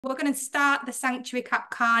We're going to start the Sanctuary Cap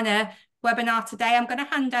Cana webinar today. I'm going to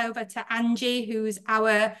hand over to Angie, who's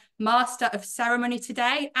our Master of Ceremony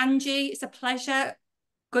today. Angie, it's a pleasure.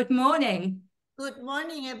 Good morning. Good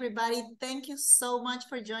morning, everybody. Thank you so much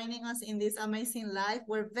for joining us in this amazing live.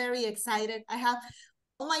 We're very excited. I have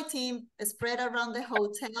all my team spread around the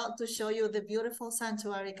hotel to show you the beautiful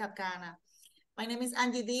Sanctuary Cap Cana. My name is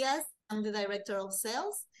Angie Diaz. I'm the Director of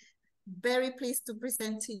Sales. Very pleased to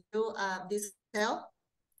present to you this hotel.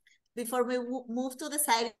 Before we move to the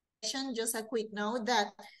side session, just a quick note that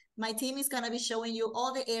my team is going to be showing you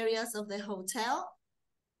all the areas of the hotel.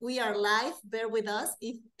 We are live. Bear with us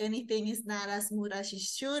if anything is not as smooth as it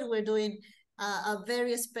should. We're doing a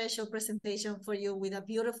very special presentation for you with a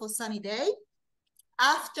beautiful sunny day.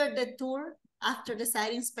 After the tour, after the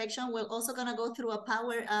site inspection, we're also going to go through a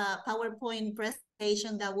PowerPoint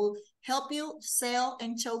presentation that will help you sell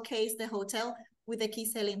and showcase the hotel with the key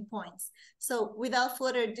selling points. So without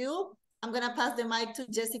further ado, I'm going to pass the mic to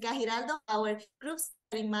Jessica Giraldo, our group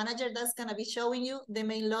selling manager, that's going to be showing you the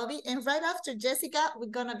main lobby. And right after Jessica, who's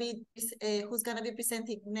going to be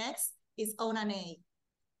presenting next is Ona Ney.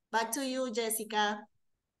 Back to you, Jessica.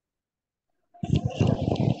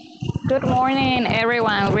 Good morning,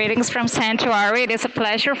 everyone. Greetings from Sanctuary. It is a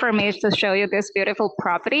pleasure for me to show you this beautiful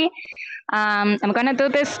property. I'm going to do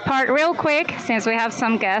this part real quick since we have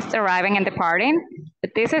some guests arriving and departing.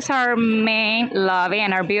 But this is our main lobby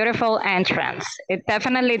and our beautiful entrance. It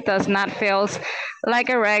definitely does not feel like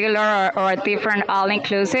a regular or a different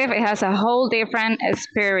all-inclusive. It has a whole different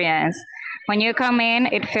experience. When you come in,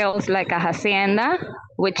 it feels like a hacienda,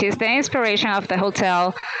 which is the inspiration of the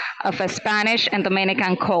hotel of a Spanish and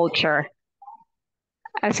Dominican culture.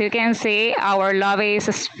 As you can see, our lobby is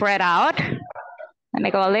spread out. Let me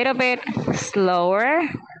go a little bit slower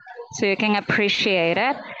so you can appreciate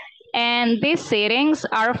it. And these seatings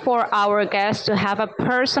are for our guests to have a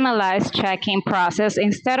personalized check-in process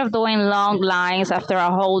instead of doing long lines after a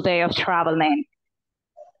whole day of traveling.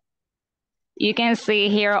 You can see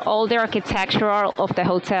here all the architecture of the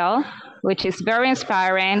hotel, which is very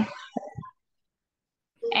inspiring,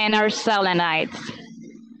 and our selenites,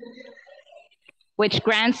 which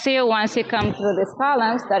grants you, once you come through these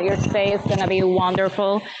columns, that your stay is going to be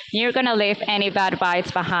wonderful. You're going to leave any bad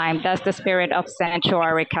vibes behind. That's the spirit of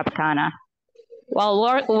Sanctuary Cap Cana.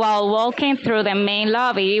 While walking through the main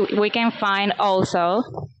lobby, we can find also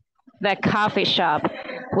the coffee shop,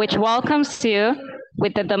 which welcomes you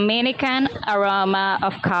with the Dominican aroma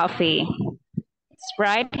of coffee. It's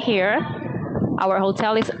right here. Our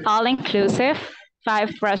hotel is all-inclusive,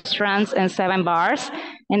 5 restaurants and 7 bars,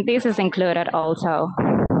 and this is included also.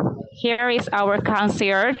 Here is our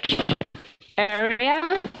concierge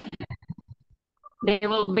area. They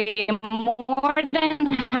will be more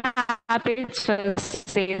than happy to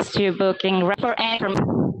assist you booking for any.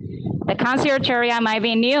 The concierge area might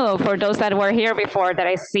be new for those that were here before, that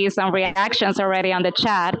I see some reactions already on the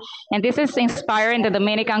chat. And this is inspiring the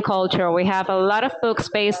Dominican culture. We have a lot of book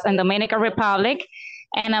space in Dominican Republic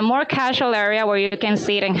and a more casual area where you can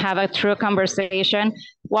sit and have a true conversation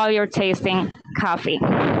while you're tasting coffee.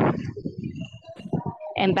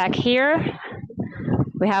 And back here,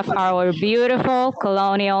 we have our beautiful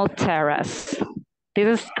colonial terrace.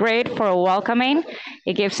 This is great for welcoming.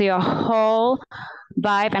 It gives you a whole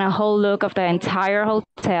vibe and a whole look of the entire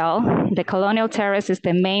hotel. The colonial terrace is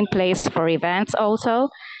the main place for events also.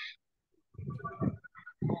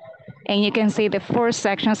 And you can see the 4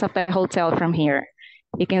 sections of the hotel from here.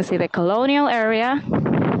 You can see the colonial area.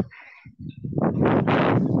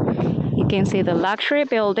 You can see the luxury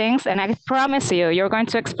buildings, and I promise you, you're going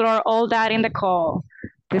to explore all that in the call.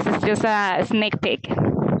 This is just a sneak peek.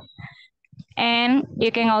 And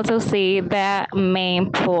you can also see the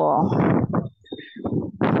main pool.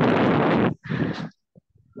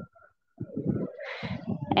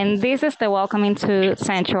 And this is the welcoming to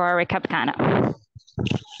Sanctuary Cap Cana.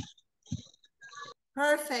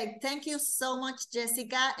 Perfect. Thank you so much,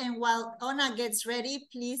 Jessica. And while Ona gets ready,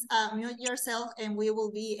 please mute yourself and we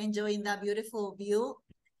will be enjoying that beautiful view.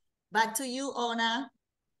 Back to you, Ona.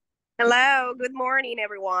 Hello. Good morning,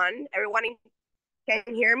 everyone. Can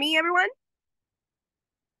you hear me, everyone?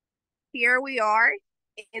 Here we are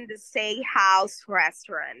in the Say House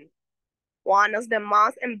restaurant, one of the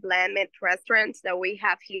most emblematic restaurants that we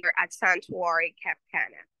have here at Sanctuary Cap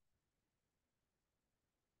Cana.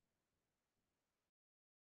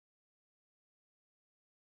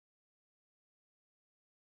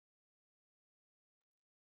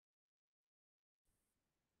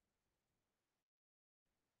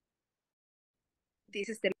 This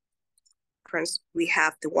is the entrance. We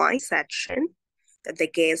have the wine section that the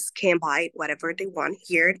guests can buy whatever they want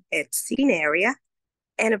here at seating area.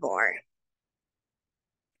 and a bar.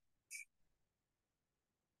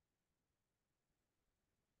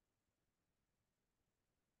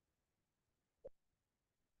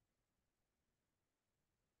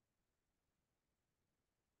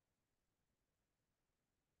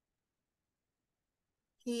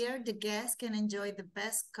 Here, the guests can enjoy the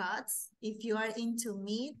best cuts. If you are into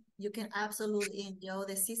meat, you can absolutely enjoy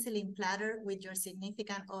the sizzling platter with your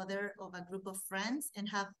significant other of a group of friends and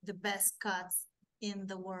have the best cuts in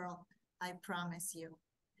the world, I promise you.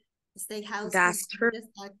 Steakhouse That's true.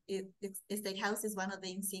 Steakhouse is one of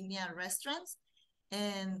the insignia restaurants,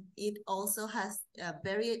 and it also has a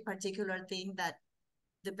very particular thing that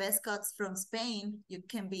the best cuts from Spain you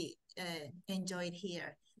can be enjoyed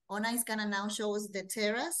here. Ona is gonna now show us the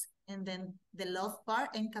terrace and then the love bar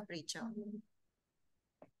and capricho.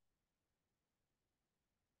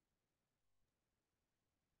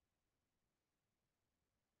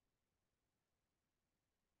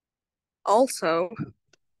 Also,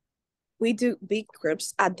 we do big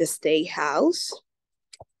groups at the steakhouse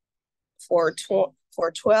for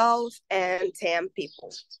 12 and 10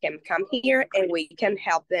 people can come here and we can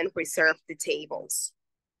help them reserve the tables.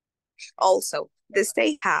 Also, the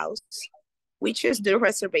steakhouse, we just do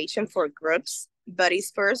reservation for groups, but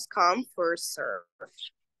it's first come, first serve.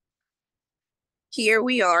 Here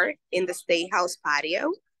we are in the steakhouse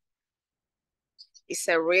patio. It's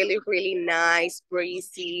a really, really nice,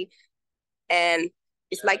 breezy, and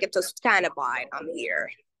it's like a Toscana vibe on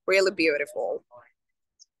here. Really beautiful.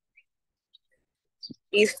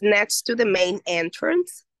 It's next to the main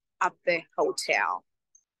entrance of the hotel.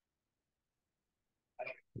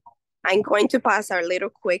 I'm going to pass our little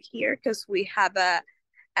quick here because we have a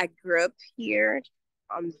group here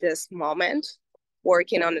on this moment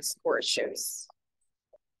working on excursions.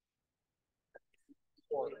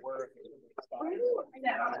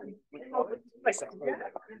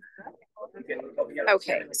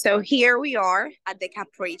 Okay, so here we are at the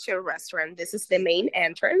Capricho restaurant. This is the main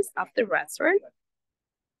entrance of the restaurant.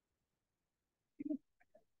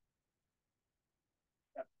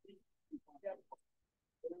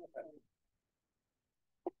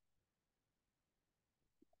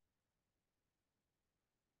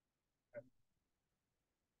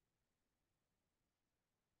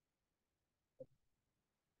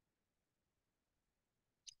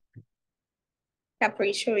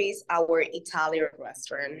 Capricho is our Italian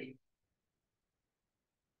restaurant.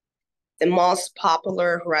 The most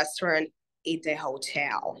popular restaurant in the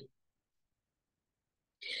hotel.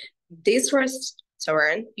 This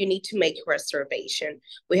restaurant, you need to make a reservation.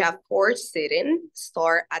 We have 4 sitting,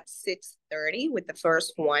 start at 6:30 with the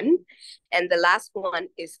first one, and the last one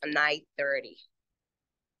is at 9:30.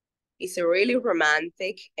 It's a really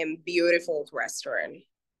romantic and beautiful restaurant.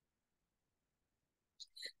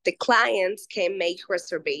 The clients can make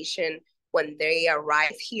reservation when they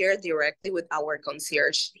arrive here directly with our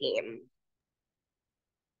concierge team.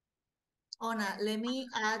 Ona, let me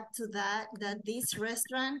add to that this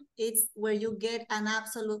restaurant, it's where you get an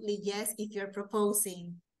absolutely yes if you're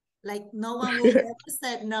proposing. Like no one will ever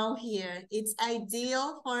say no here. It's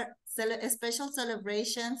ideal for special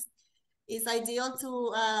celebrations. It's ideal to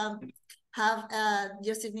have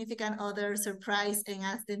your significant other surprise and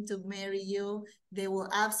ask them to marry you. They will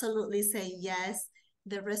absolutely say yes.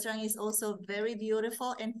 The restaurant is also very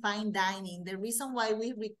beautiful and fine dining. The reason why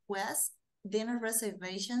we request dinner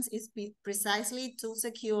reservations is precisely to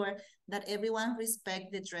secure that everyone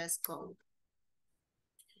respect the dress code.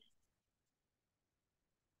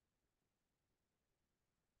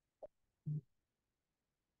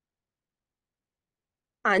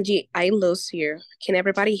 Angie, I lose you. Can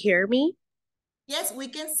everybody hear me? Yes, we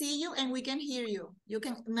can see you and we can hear you. You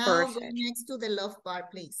can now Perfect. go next to the love bar,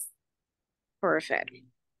 please. Perfect.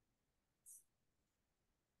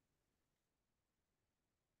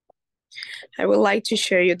 I would like to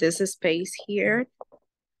show you this space here.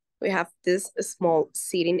 We have this small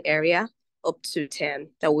seating area up to 10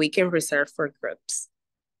 that we can reserve for groups.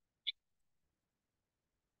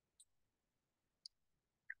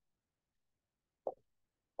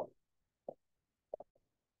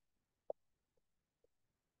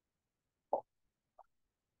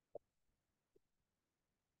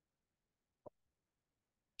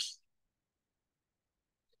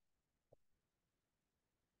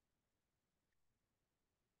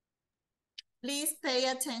 Please pay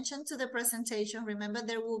attention to the presentation. Remember,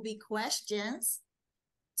 there will be questions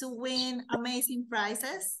to win amazing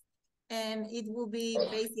prizes, and it will be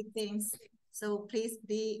basic things. So please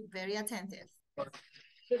be very attentive.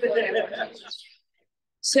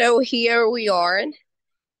 So here we are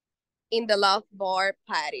in the Love Bar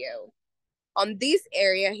patio. On this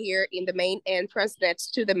area here in the main entrance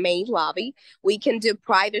next to the main lobby, we can do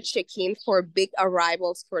private check-in for big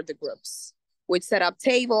arrivals for the groups. We set up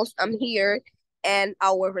tables. I'm here, and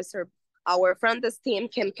our front desk team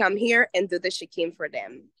can come here and do the check-in for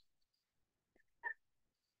them.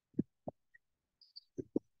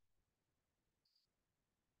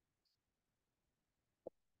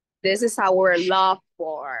 This is our loft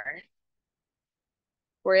bar.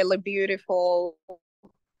 Really beautiful,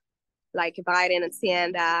 like Biden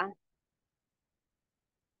Hacienda.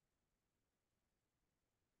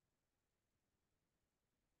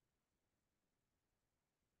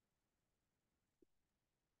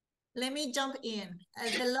 Let me jump in.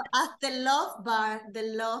 At the Love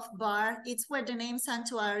Bar, it's where the name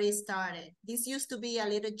Sanctuary started. This used to be a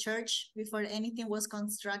little church before anything was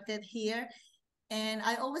constructed here. And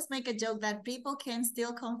I always make a joke that people can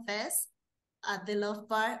still confess at the Love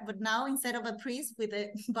Bar, but now instead of a priest, with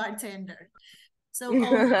a bartender. So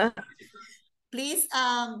please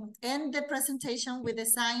end the presentation with the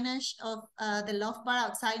signage of the Love Bar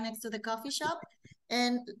outside next to the coffee shop.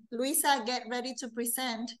 And Luisa, get ready to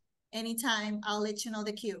present anytime. I'll let you know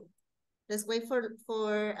the cue. Let's wait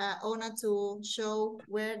for Ona to show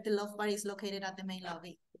where the Love Bar is located at the main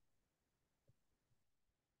lobby.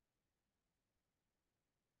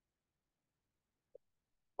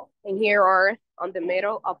 And here are on the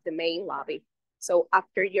middle of the main lobby. So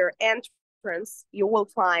after your entrance, you will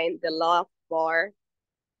find the Love Bar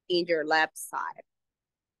in your left side,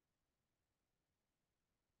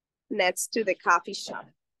 next to the coffee shop.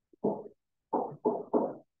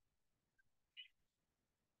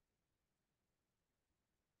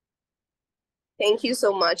 Thank you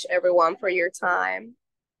so much, everyone, for your time.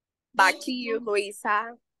 Back to you,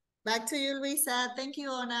 Luisa. Back to you, Luisa. Thank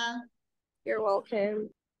you, Ona. You're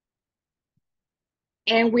welcome.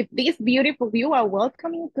 And with this beautiful view, I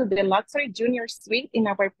welcome you to the luxury junior suite in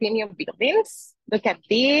our premium buildings. Look at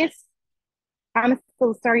this. I'm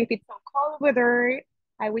so sorry if it's so cold weather.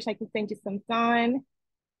 I wish I could send you some sun.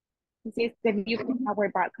 This is the view from our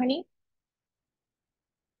balcony.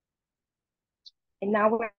 And now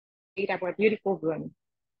we're in our beautiful room.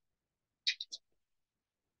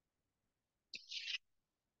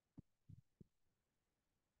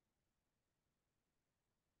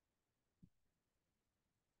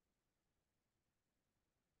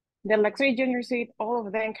 The luxury junior suite, all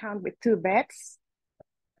of them come with 2 beds.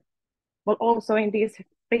 But also in this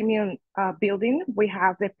premium building, we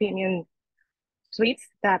have the premium suites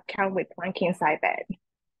that come with 1 king size bed.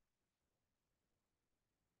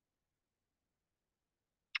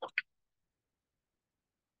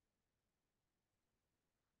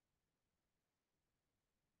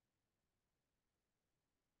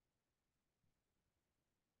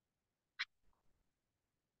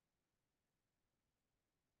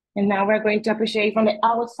 And now we're going to appreciate from the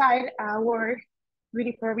outside our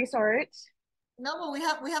beautiful resort. No, but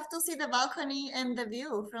we have to see the balcony and the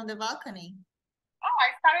view from the balcony. Oh,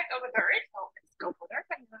 I started over there, so let's go for there.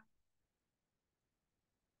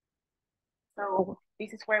 So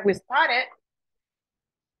this is where we started.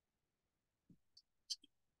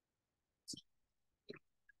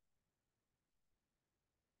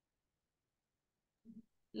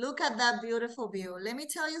 Look at that beautiful view. Let me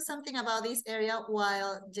tell you something about this area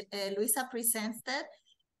while Luisa presents that.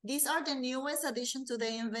 These are the newest addition to the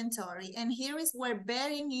inventory. And here is where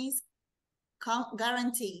bedding is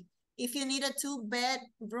guaranteed. If you need a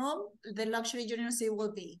 2-bedroom, the luxury junior suite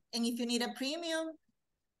will be. And if you need a premium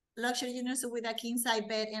luxury junior suite with a king-size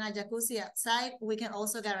bed and a jacuzzi outside, we can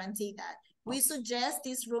also guarantee that. We suggest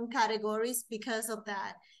these room categories because of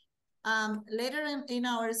that. Later in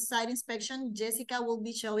our site inspection, Jessica will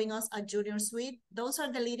be showing us a junior suite. Those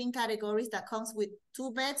are the leading categories that comes with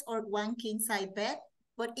 2 beds or 1 king-size bed.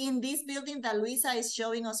 But in this building that Luisa is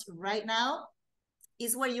showing us right now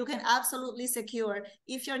is where you can absolutely secure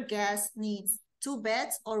if your guest needs 2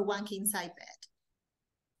 beds or 1 king-size bed.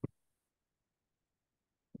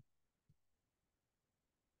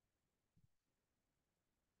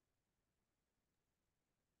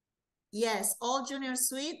 Yes, all junior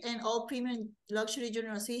suite and all premium luxury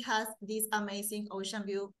junior suite has this amazing ocean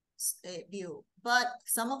view. But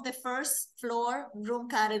some of the first floor room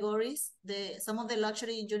categories, some of the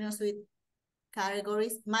luxury junior suite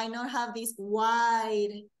categories might not have this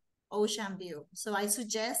wide ocean view. So I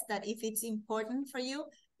suggest that if it's important for you,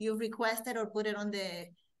 you request it or put it on the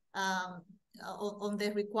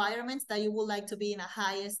requirements that you would like to be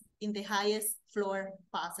in the highest floor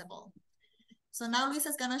possible. So now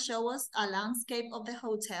Lisa's gonna show us a landscape of the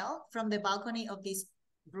hotel from the balcony of these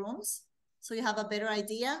rooms, so you have a better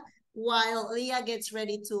idea while Leah gets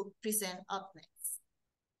ready to present up next.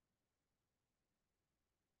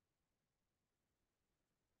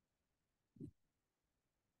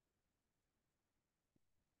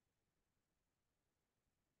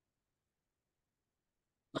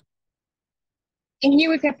 And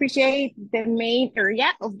here we can appreciate the main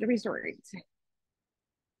area of the resort.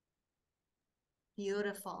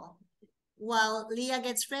 Beautiful. While Leah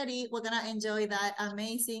gets ready, we're gonna enjoy that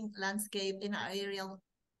amazing landscape in our aerial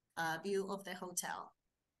view of the hotel.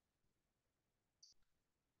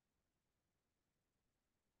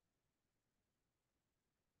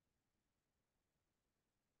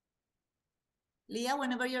 Leah,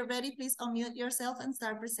 whenever you're ready, please unmute yourself and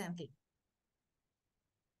start presenting.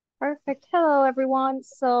 Perfect. Hello, everyone.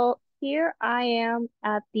 So here I am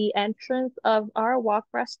at the entrance of our wok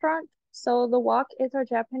restaurant. So the wok is our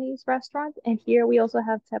Japanese restaurant, and here we also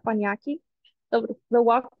have teppanyaki. The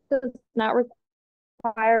wok does not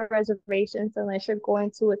require reservations unless you're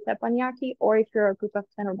going to a teppanyaki or if you're a group of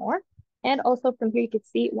 10 or more. And also from here, you can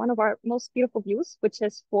see one of our most beautiful views, which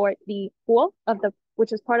is for the pool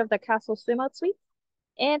which is part of the castle swim out suite.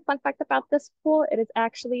 And fun fact about this pool, it is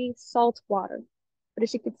actually salt water. But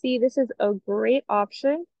as you can see, this is a great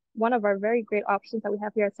option, one of our very great options that we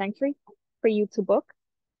have here at Sanctuary for you to book.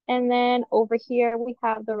 And then over here, we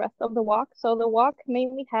have the rest of the wok. So the wok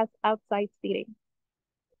mainly has outside seating.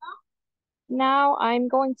 Now I'm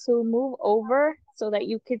going to move over so that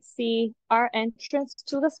you could see our entrance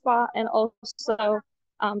to the spa and also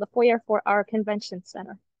the foyer for our convention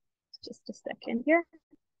center. Just a second here.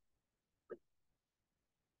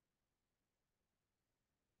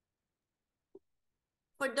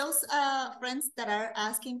 For those friends that are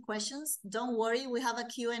asking questions, don't worry, we have a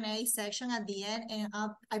Q&A section at the end, and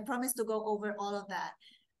I promise to go over all of that.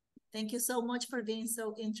 Thank you so much for being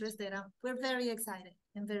so interested. We're very excited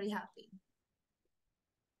and very happy.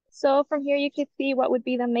 So from here, you can see what would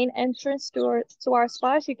be the main entrance to our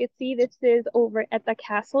spa. As you can see, this is over at the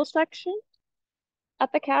castle section.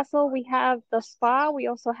 At the castle, we have the spa. We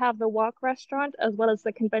also have the wok restaurant, as well as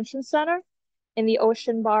the convention center and the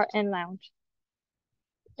ocean bar and lounge.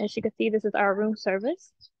 As you can see, this is our room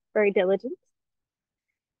service, very diligent.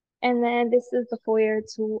 And then this is the foyer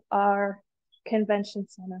to our convention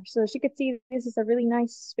center. So as you can see, this is a really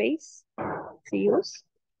nice space to use.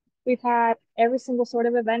 We've had every single sort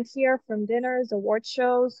of event here, from dinners, award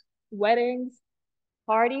shows, weddings,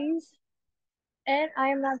 parties. And I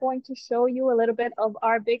am now going to show you a little bit of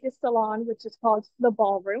our biggest salon, which is called the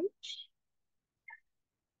ballroom.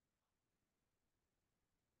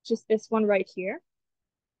 Just this one right here.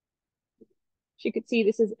 As you can see,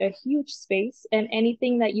 this is a huge space, and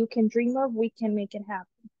anything that you can dream of, we can make it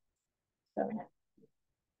happen. So.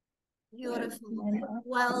 Beautiful.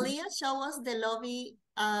 While Leah show us the lobby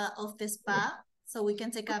of the spa, so we can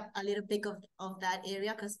take up a little bit of that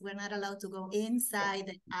area because we're not allowed to go inside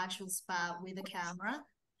the actual spa with the camera.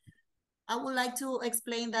 I would like to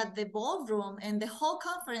explain that the ballroom and the whole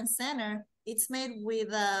conference center, it's made with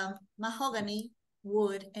mahogany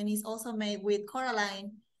wood, and it's also made with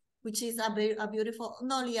coralline, which is a beautiful,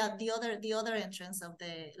 no, Leah, the other entrance of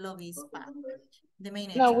the lobby spa, the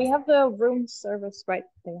main entrance. No, we have the room service right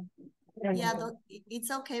there. Yeah,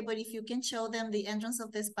 it's okay, but if you can show them the entrance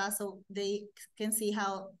of the spa so they can see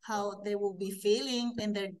how they will be feeling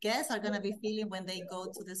and their guests are going to be feeling when they go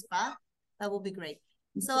to the spa, that will be great.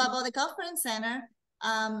 So about the conference center,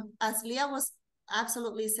 as Leah was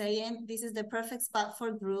absolutely saying, this is the perfect spot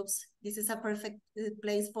for groups. This is a perfect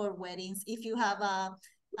place for weddings. If you have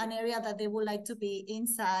an area that they would like to be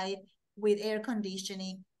inside with air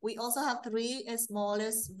conditioning. We also have 3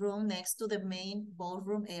 smallest room next to the main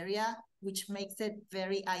ballroom area, which makes it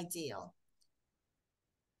very ideal.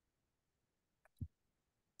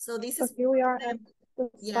 So this is here we are at the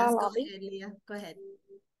spa lobby. Go ahead, Leah. Go ahead.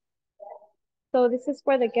 So this is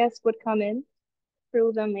where the guests would come in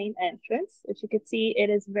through the main entrance. As you can see, it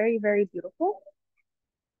is very, very beautiful.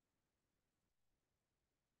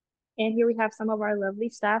 And here we have some of our lovely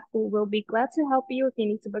staff who will be glad to help you if you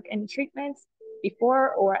need to book any treatments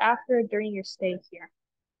before or after during your stay here.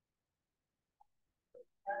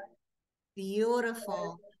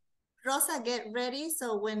 Beautiful. Rosa, get ready.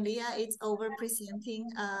 So when Leah is over presenting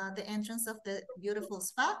the entrance of the beautiful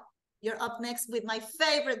spa, you're up next with my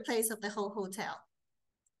favorite place of the whole hotel.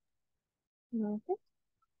 Okay.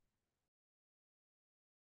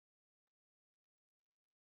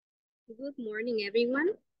 Good morning, everyone.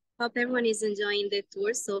 Hope everyone is enjoying the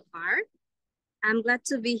tour so far. I'm glad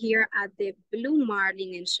to be here at the Blue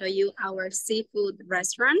Marlin and show you our seafood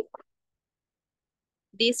restaurant.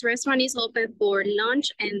 This restaurant is open for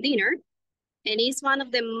lunch and dinner, and it's one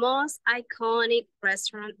of the most iconic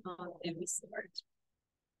restaurants of the resort.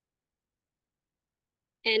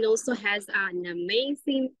 And also has an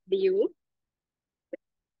amazing view.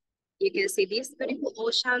 You can see this beautiful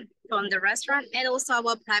ocean from the restaurant and also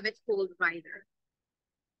our private pool right there.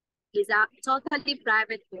 It's a totally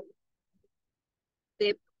private pool.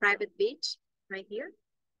 the private beach right here.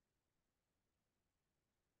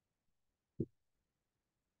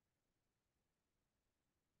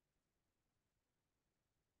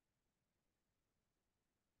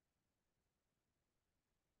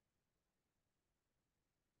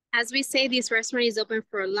 As we say, this restaurant is open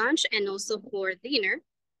for lunch and also for dinner.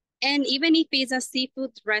 And even if it's a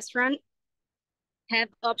seafood restaurant, have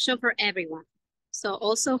option for everyone. So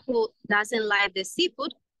also who doesn't like the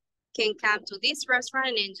seafood can come to this restaurant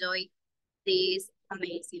and enjoy this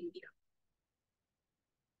amazing view.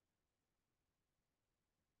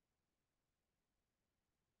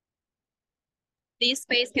 This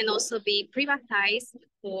space can also be privatized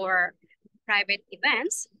for private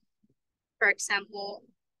events. For example,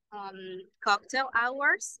 cocktail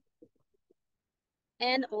hours,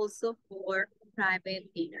 and also for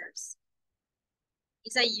private dinners.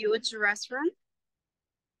 It's a huge restaurant.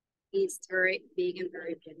 It's very big and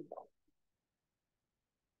very beautiful.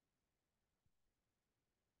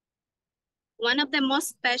 One of the most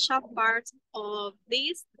special parts of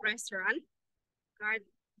this restaurant are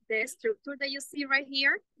the structure that you see right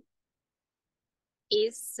here.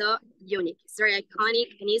 Is so unique. It's very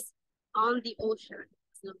iconic and it's on the ocean.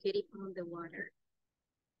 It's located on the water.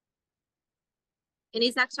 And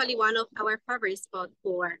it's actually one of our favorite spots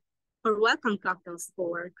for welcome cocktails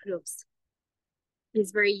for groups.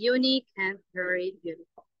 It's very unique and very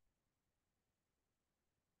beautiful.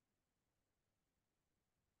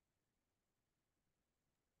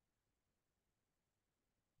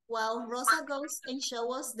 While Rosa goes and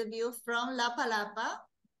shows us the view from La Palapa,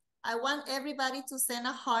 I want everybody to send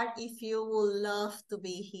a heart if you would love to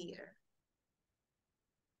be here.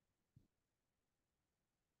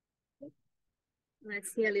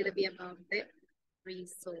 Let's see a little bit about the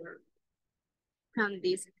resort from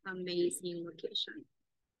this amazing location.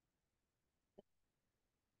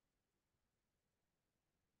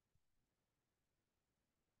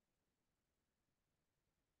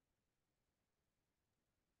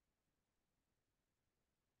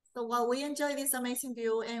 So while we enjoy this amazing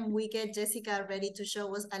view and we get Jessica ready to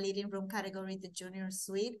show us a living room category, the junior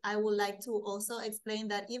suite, I would like to also explain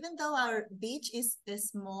that even though our beach is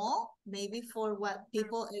small, maybe for what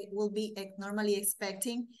people will be normally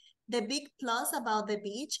expecting, the big plus about the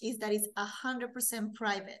beach is that it's 100%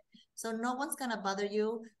 private. So no one's gonna bother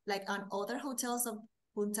you like on other hotels of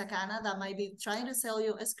Punta Cana that might be trying to sell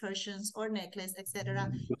you excursions or necklace,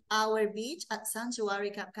 etc. Our beach at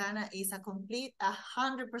Sanctuary Cap Cana is a complete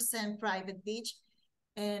 100% private beach,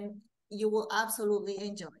 and you will absolutely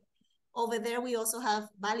enjoy. Over there, we also have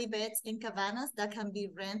valley beds and cabanas that can be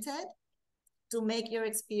rented to make your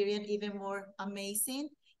experience even more amazing.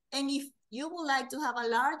 And if you would like to have a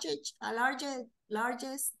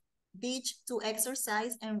largest beach to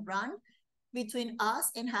exercise and run, between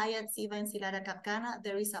us and Hyatt Ziva Ensenada Cap Cana,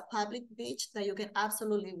 there is a public beach that you can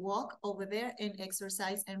absolutely walk over there and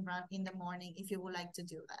exercise and run in the morning if you would like to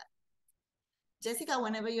do that. Jessica,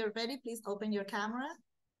 whenever you're ready, please open your camera.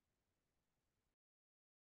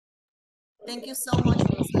 Thank you so much,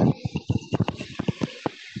 Rosa.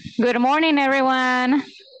 Good morning, everyone.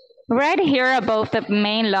 Right here above the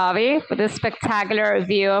main lobby with a spectacular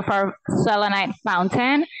view of our selenite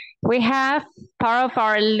fountain, we have part of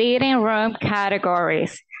our living room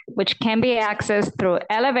categories, which can be accessed through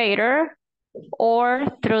elevator or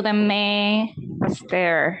through the main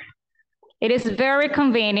stair. It is very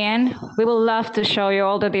convenient. We would love to show you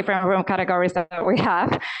all the different room categories that we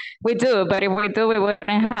have. We do, but if we do, we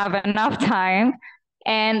wouldn't have enough time.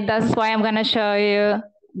 And that's why I'm gonna show you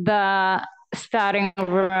the starting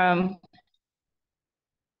room,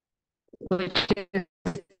 which is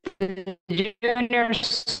the junior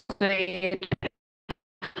suite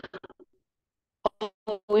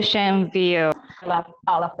ocean view. I love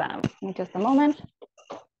all of them. In just a moment.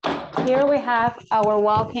 Here we have our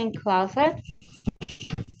walk-in closet.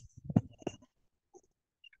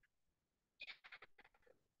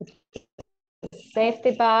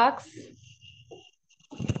 Safety box.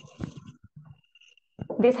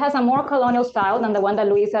 This has a more colonial style than the one that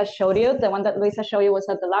Luisa showed you. The one that Luisa showed you was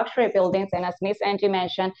at the luxury buildings, and as Miss Angie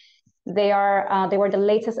mentioned, they were the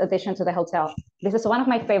latest addition to the hotel. This is one of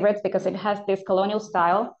my favorites because it has this colonial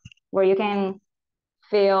style where you can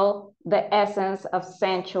feel the essence of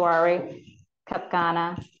Sanctuary Cap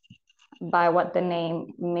Cana by what the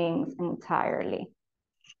name means entirely.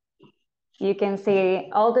 You can see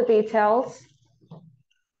all the details,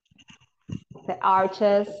 the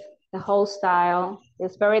arches, the whole style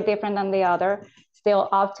is very different than the other, still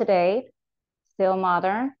up to date, still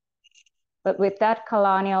modern, but with that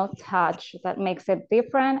colonial touch that makes it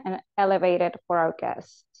different and elevated for our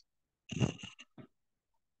guests.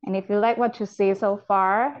 And if you like what you see so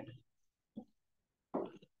far,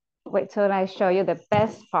 wait till I show you the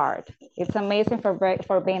best part. It's amazing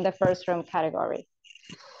for being the first room category.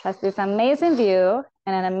 Has this amazing view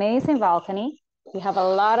and an amazing balcony. We have a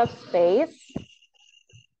lot of space.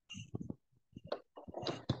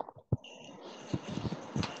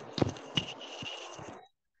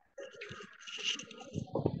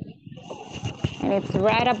 And it's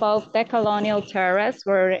right above the Colonial Terrace,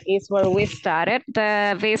 where we started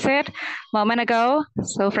the visit a moment ago.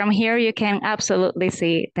 So from here, you can absolutely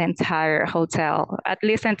see the entire hotel, at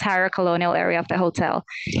least the entire Colonial area of the hotel.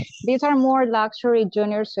 These are more luxury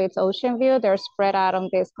junior suites ocean view. They're spread out on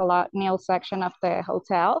this Colonial section of the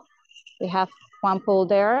hotel. We have one pool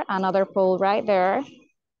there, another pool right there.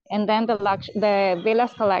 And then the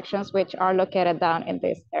Villas collections, which are located down in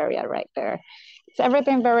this area right there. It's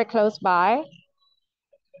everything very close by.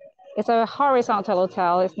 It's a horizontal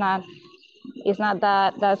hotel. It's not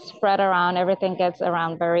that spread around. Everything gets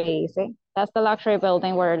around very easy. That's the luxury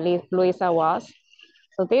building where Luisa was.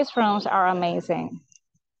 So these rooms are amazing.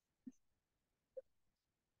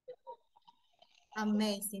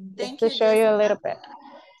 Amazing. Just Thank to you, show you a Jessica, little bit.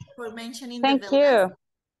 for mentioning Thank the villas.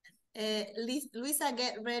 you. Luisa,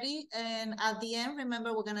 get ready. And at the end,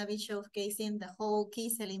 remember, we're going to be showcasing the whole key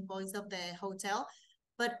selling points of the hotel.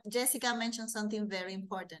 But Jessica mentioned something very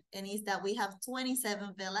important, and is that we have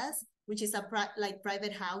 27 villas, which is like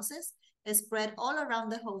private houses, spread all around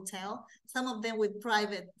the hotel, some of them with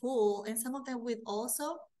private pool, and some of them with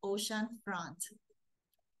also ocean front.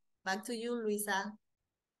 Back to you, Luisa.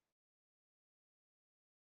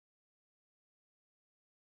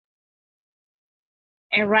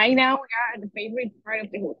 And right now we are at the favorite part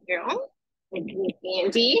of the hotel, with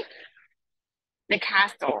Andy, the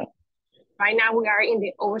castle. Right now we are in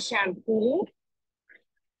the ocean pool.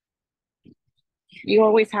 You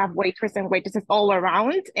always have waiters and waitresses all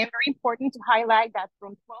around. And very important to highlight that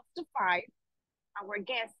from 12 to 5, our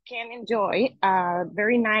guests can enjoy a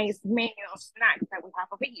very nice menu of snacks that we have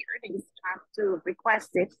over here. They just have to request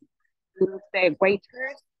it to the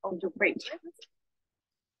waiters or the waitresses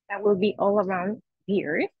that will be all around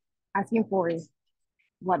here, asking for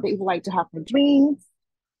what they would like to have for drinks,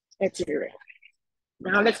 etc.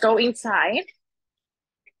 Now let's go inside.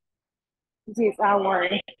 This is our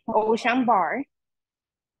ocean bar.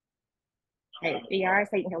 Okay, they are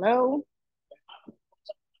saying hello.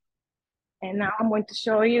 And now I'm going to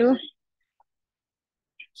show you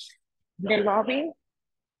the lobby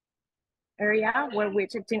area where we're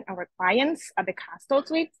treating our clients at the Castle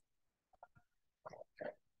Suite.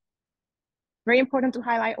 Very important to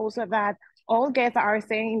highlight also that all guests that are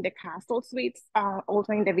staying in the Castle Suites,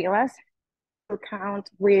 also in the villas, to count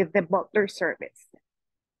with the butler service.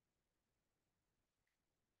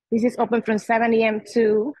 This is open from 7 a.m.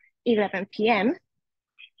 to 11 p.m.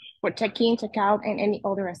 for check-in, check-out, and any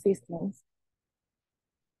other assistance.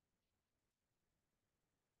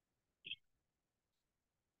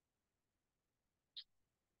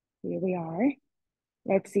 Here we are.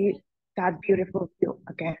 Let's see that beautiful view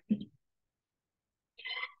again.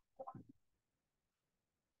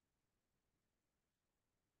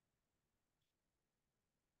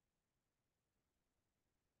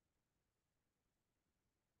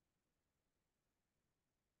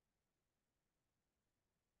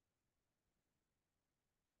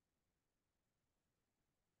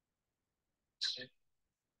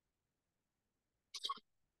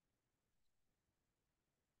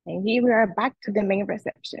 And here we are back to the main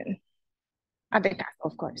reception at the castle,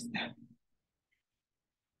 of course.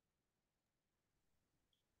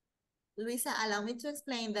 Luisa, allow me to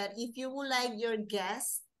explain that if you would like your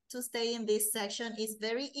guests to stay in this section, it's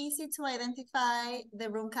very easy to identify the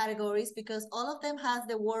room categories because all of them has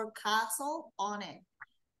the word castle on it.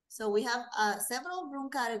 So we have several room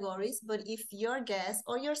categories, but if your guest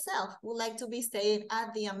or yourself would like to be staying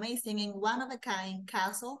at the amazing and one-of-a-kind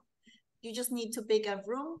castle, you just need to pick a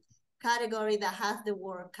room category that has the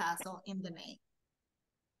word castle in the name.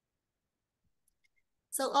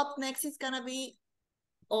 So up next is gonna be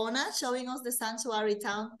Ona showing us the Sanctuary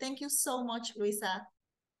Town. Thank you so much, Luisa.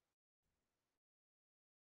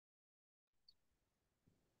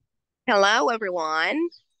 Hello, everyone.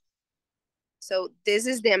 So this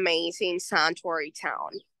is the amazing Sanctuary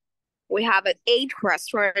Town. We have 8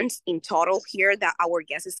 restaurants in total here that our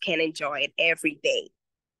guests can enjoy it every day.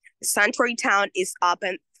 The Sanctuary Town is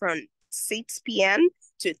open from 6 p.m.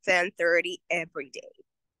 to 10:30 every day.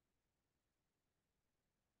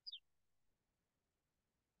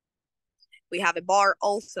 We have a bar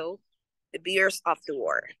also, the beers of the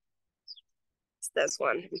war. It's this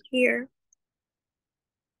one here.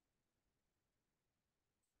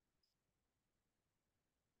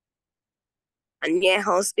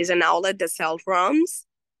 Añejos is an outlet that sells rums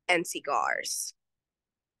and cigars.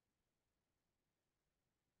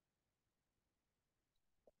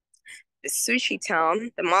 The Sushi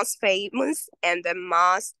Town, the most famous and the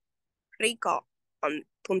most rico on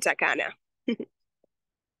Punta Cana. It's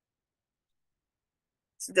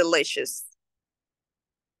delicious.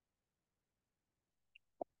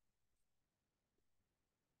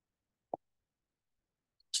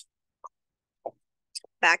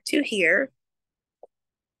 Back to here,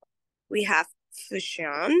 we have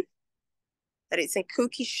Fusion, that is a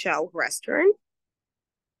cookie shell restaurant.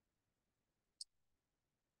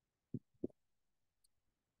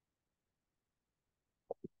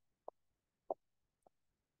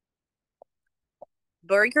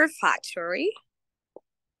 Burger Factory.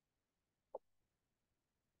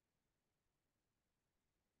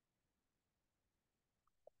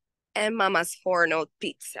 And Mama's Forno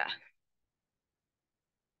Pizza.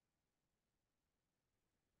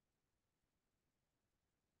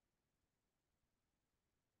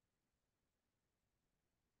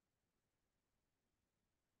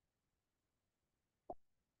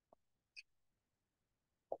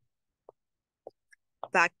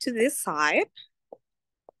 Back to this side,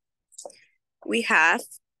 we have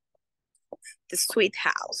the Sweet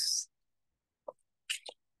House.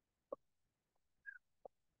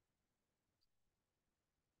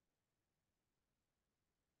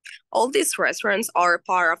 All these restaurants are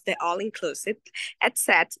part of the all-inclusive,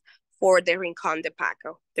 except for the Rincon de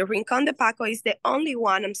Paco. The Rincon de Paco is the only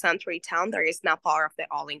one in Sanctuary Town that is not part of the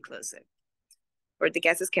all-inclusive, where the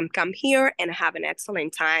guests can come here and have an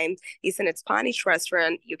excellent time. It's a Spanish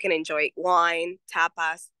restaurant. You can enjoy wine,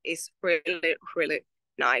 tapas. It's really, really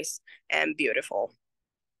nice and beautiful.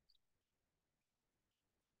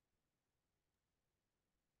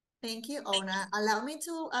 Thank you, Ona. Allow me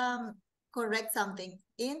to correct something.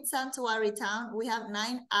 In Sanctuary Town, we have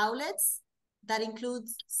 9 outlets that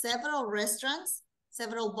includes several restaurants,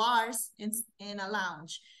 several bars, and a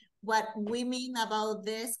lounge. What we mean about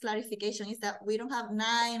this clarification is that we don't have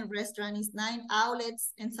 9 restaurants, 9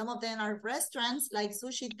 outlets, and some of them are restaurants like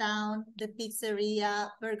Sushi Town, the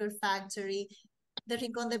Pizzeria, Burger Factory, the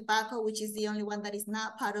Rincon de Paco, which is the only one that is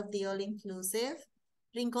not part of the all-inclusive.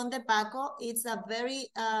 Rincon de Paco, it's a very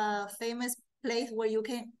famous place where you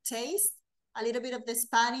can taste a little bit of the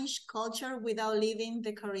Spanish culture without leaving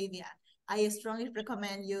the Caribbean. I strongly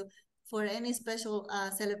recommend you for any special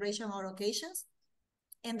celebration or occasions.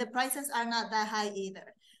 And the prices are not that high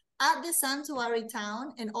either. At the Sanctuary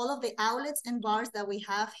Town and all of the outlets and bars that we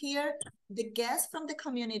have here, the guests from the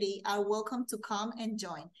community are welcome to come and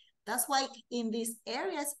join. That's why in these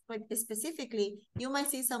areas, specifically, you might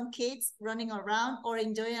see some kids running around or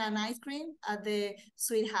enjoying an ice cream at the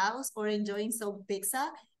Sweet House or enjoying some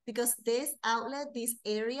pizza, because this outlet, this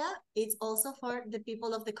area, it's also for the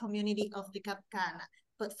people of the community of the Cap Cana.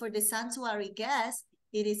 But for the Sanctuary guests,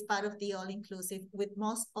 it is part of the all-inclusive with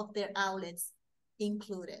most of their outlets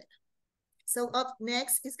included. So up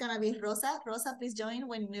next is gonna be Rosa. Rosa, please join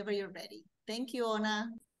whenever you're ready. Thank you, Ona.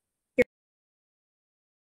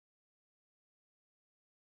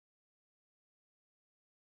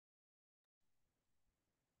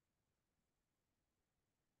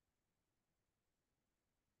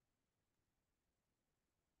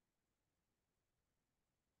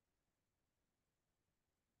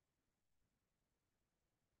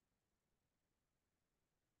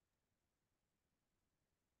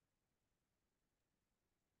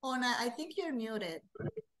 Ona, I think you're muted.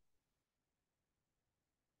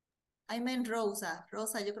 I meant Rosa.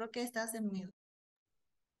 Rosa, yo creo que estás en mute.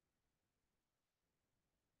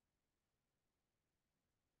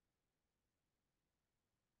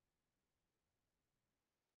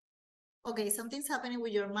 Okay, something's happening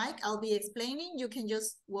with your mic. I'll be explaining. You can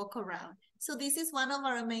just walk around. So this is one of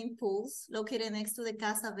our main pools located next to the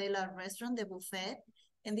Casa Vela restaurant, the buffet.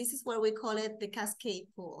 And this is where we call it the Cascade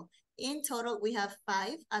Pool. In total, we have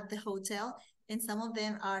 5 at the hotel, and some of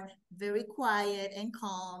them are very quiet and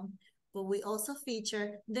calm. But we also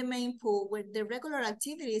feature the main pool where the regular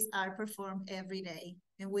activities are performed every day.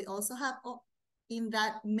 And we also have in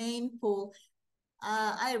that main pool,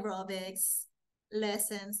 aerobics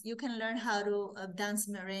lessons. You can learn how to dance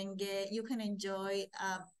merengue. You can enjoy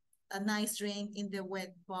a nice drink in the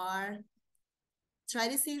wet bar. Try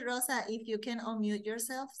to see, Rosa, if you can unmute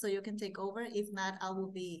yourself so you can take over. If not, I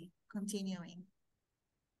will be continuing.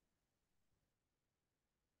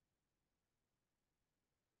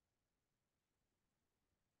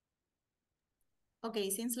 Okay,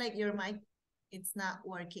 seems like your mic, it's not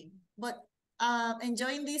working. But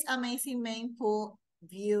enjoying this amazing main pool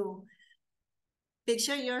view.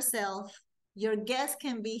 Picture yourself, your guests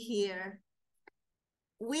can be here.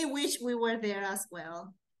 We wish we were there as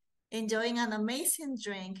well, enjoying an amazing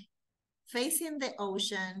drink, facing the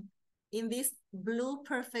ocean in this blue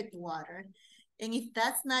perfect water. And if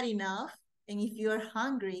that's not enough, and if you're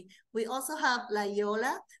hungry, we also have La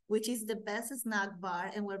Yola, which is the best snack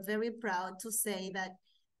bar. And we're very proud to say that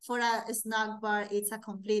for a snack bar, it's a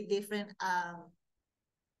complete different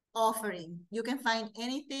offering. You can find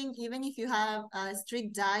anything, even if you have a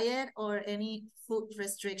strict diet or any food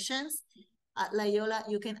restrictions. At La Yola,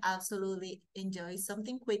 you can absolutely enjoy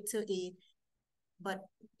something quick to eat, but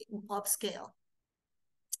upscale.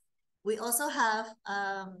 We also have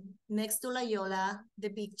next to La Yola, the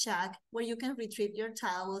Big Shack, where you can retrieve your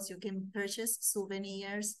towels, you can purchase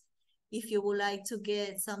souvenirs. If you would like to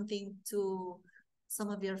get something to some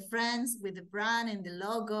of your friends with the brand and the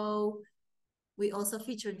logo. We also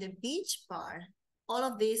feature the beach bar. All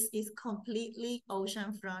of this is completely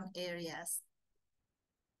oceanfront areas.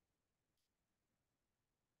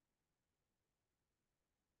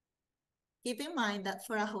 Keep in mind that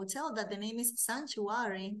for a hotel that the name is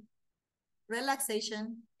Sanctuary,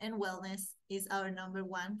 relaxation and wellness is our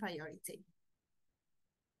 #1 priority.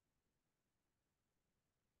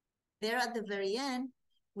 There at the very end,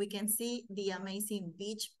 we can see the amazing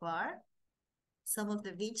beach bar, some of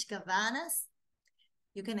the beach cabanas.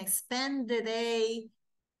 You can spend the day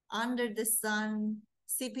under the sun,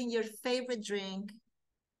 sipping your favorite drink,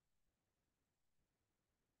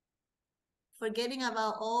 forgetting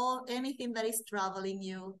about anything that is troubling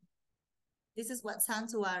you. This is what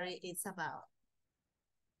Sanctuary is about.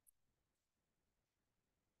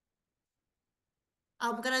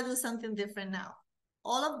 I'm gonna do something different now.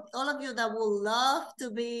 All of you that would love to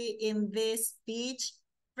be in this beach,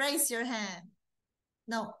 raise your hand.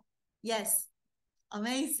 No, yes,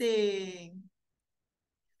 amazing.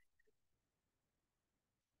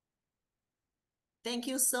 Thank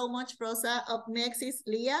you so much, Rosa. Up next is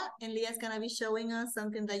Leah, and Leah's gonna be showing us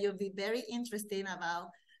something that you'll be very interested about.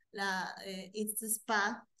 It's the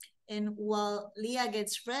spa, and while Leah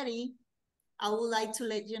gets ready, I would like to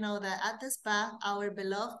let you know that at the spa, our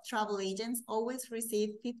beloved travel agents always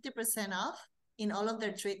receive 50% off in all of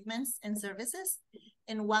their treatments and services,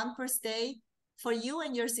 and 1 per stay for you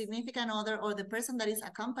and your significant other or the person that is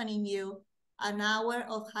accompanying you, an hour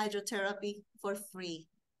of hydrotherapy for free.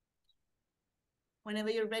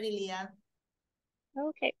 Whenever you're ready, Leah.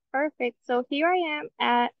 Okay, perfect. So here I am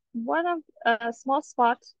at one of small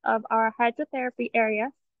spots of our hydrotherapy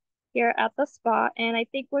area here at the spa. And I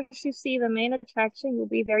think once you see the main attraction, you'll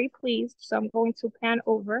be very pleased. So I'm going to pan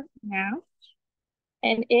over now.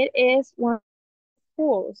 And it is one of the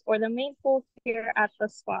pools, or the main pool here at the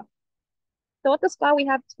spa. So at the spa, we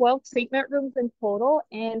have 12 treatment rooms in total,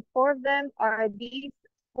 and 4 of them are these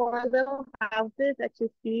 4 little houses that you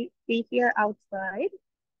see here outside.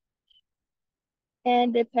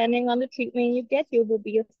 And depending on the treatment you get, you will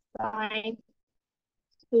be assigned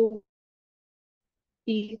to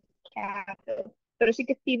these cabins. But as you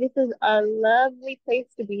can see, this is a lovely place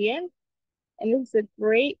to be in. And this is a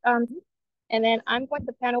great, and then I'm going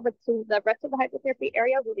to pan over to the rest of the hydrotherapy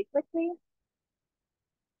area really quickly.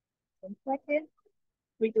 1 second.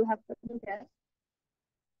 We do have some guests.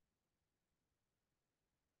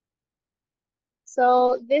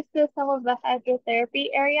 So this is some of the hydrotherapy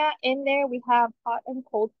area. In there, we have hot and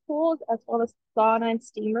cold pools, as well as sauna and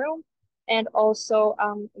steam room, and also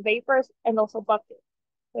vapors and also buckets.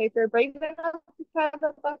 So if you're brave enough to try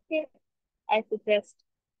the bucket, I suggest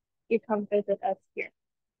you come visit us here.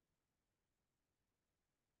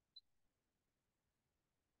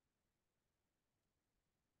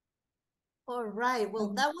 All right, well,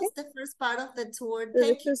 that was the first part of the tour. So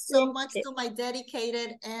Thank you so much it. to my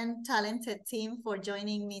dedicated and talented team for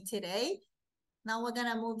joining me today. Now we're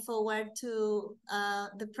gonna move forward to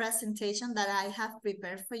the presentation that I have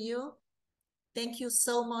prepared for you. Thank you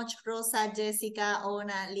so much, Rosa, Jessica,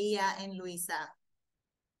 Ona, Leah, and Luisa.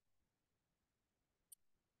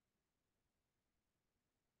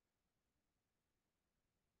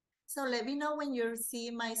 So let me know when you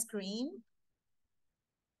see my screen.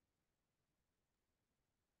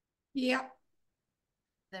 Yeah.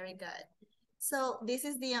 Very good. So this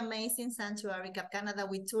is the amazing Sanctuary Cap Cana that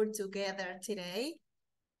we toured together today.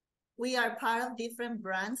 We are part of different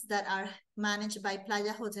brands that are managed by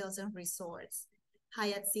Playa Hotels and Resorts.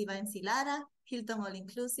 Hyatt Ziva Enchilada, Hilton All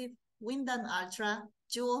Inclusive, Wyndham Ultra,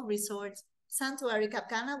 Jewel Resorts, Sanctuary Cap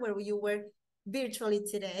Cana, where you were virtually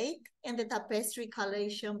today, and the Tapestry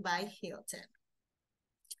Collection by Hilton.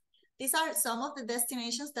 These are some of the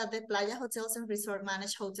destinations that the Playa Hotels and Resort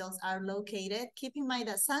Managed Hotels are located. Keep in mind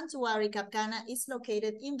that Sanctuary Cap Cana is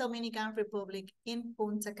located in Dominican Republic in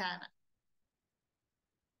Punta Cana.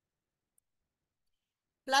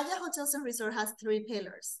 Playa Hotels and Resort has 3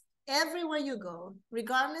 pillars. Everywhere you go,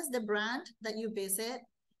 regardless the brand that you visit,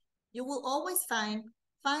 you will always find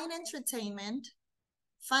fine entertainment,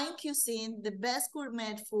 fine cuisine, the best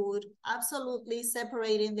gourmet food, absolutely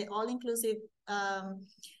separating the all-inclusive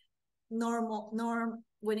norm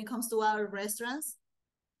when it comes to our restaurants,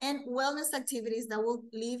 and wellness activities that will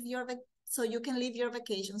so you can live your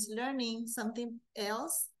vacations learning something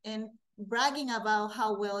else and bragging about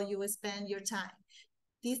how well you spend your time.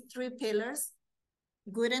 These 3 pillars,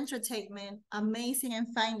 good entertainment, amazing and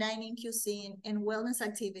fine dining cuisine, and wellness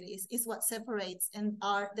activities, is what separates and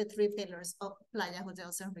are the 3 pillars of Playa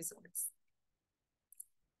Hotels and Resorts.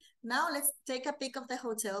 Now let's take a peek of the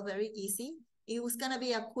hotel, very easy. It was gonna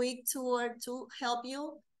be a quick tour to help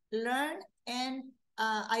you learn and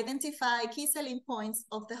identify key selling points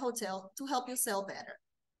of the hotel to help you sell better.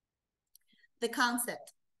 The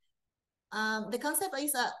concept. The concept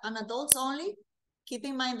is an adults only. Keep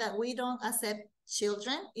in mind that we don't accept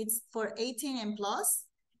children. It's for 18 and plus.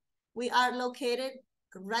 We are located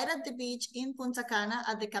right at the beach in Punta Cana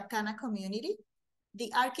at the Cap Cana community.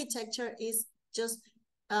 The architecture is just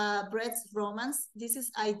breeds romance. This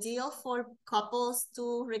is ideal for couples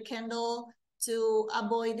to rekindle, to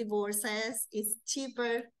avoid divorces. It's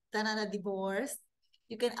cheaper than a divorce.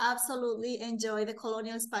 You can absolutely enjoy the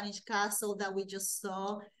colonial Spanish castle that we just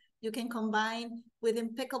saw. You can combine with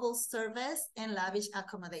impeccable service and lavish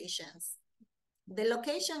accommodations. The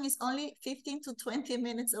location is only 15 to 20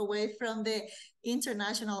 minutes away from the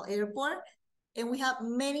international airport, and we have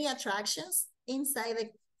many attractions inside the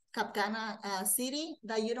Cap Cana city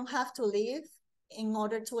that you don't have to leave in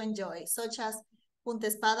order to enjoy, such as Punta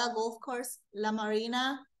Espada Golf Course, La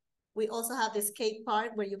Marina. We also have the skate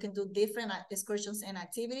park where you can do different excursions and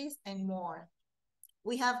activities and more.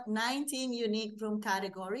 We have 19 unique room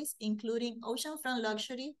categories, including oceanfront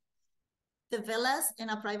luxury, the villas, and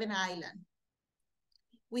a private island.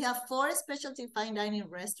 We have 4 specialty fine dining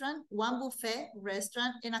restaurants, 1 buffet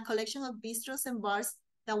restaurant, and a collection of bistros and bars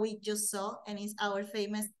that we just saw, and is our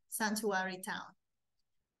famous Sanctuary Town.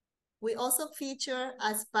 We also feature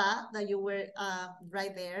a spa that you were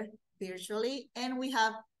right there virtually, and we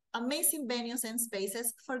have amazing venues and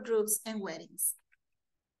spaces for groups and weddings.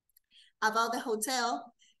 About the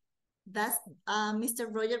hotel, that's Mr.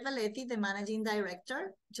 Roger Velletti, the managing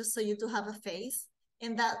director, just so you to have a face.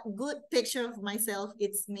 And that good picture of myself,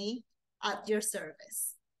 it's me at your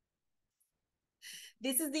service.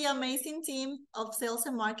 This is the amazing team of sales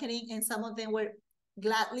and marketing, and some of them were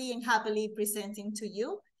gladly and happily presenting to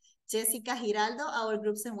you. Jessica Giraldo, our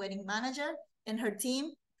groups and wedding manager, and her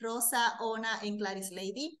team, Rosa, Ona, and Gladys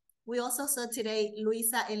Lady. We also saw today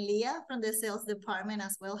Luisa and Leah from the sales department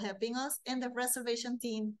as well helping us, and the reservation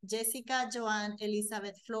team, Jessica, Joanne,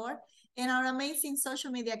 Elizabeth, Flor, and our amazing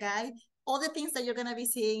social media guy, all the things that you're gonna be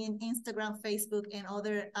seeing in Instagram, Facebook, and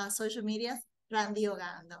other social medias, Randy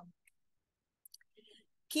Ogando.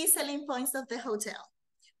 Key selling points of the hotel.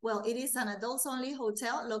 Well, it is an adults-only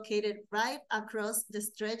hotel located right across the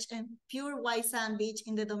stretch and pure white sand beach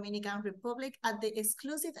in the Dominican Republic at the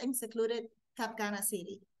exclusive and secluded Cap Cana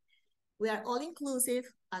city. We are all-inclusive,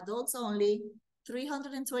 adults-only,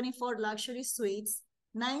 324 luxury suites,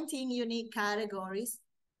 19 unique categories.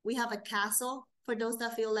 We have a castle for those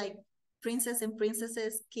that feel like princess and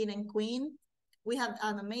princesses, king and queen. We have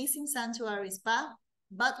an amazing sanctuary spa,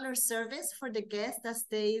 butler service for the guest that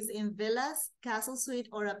stays in villas, castle suite,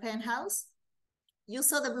 or a penthouse. You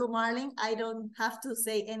saw the Blue Marlin. I don't have to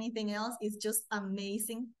say anything else. It's just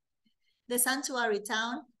amazing. The Sanctuary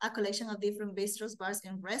Town, a collection of different bistros, bars,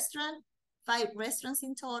 and restaurants. 5 restaurants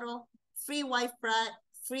in total. Free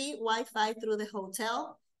Wi-Fi through the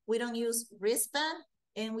hotel. We don't use wristband,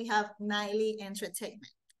 and we have nightly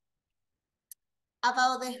entertainment.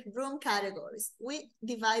 About the room categories, we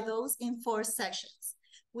divide those in 4 sections.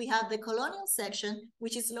 We have the colonial section,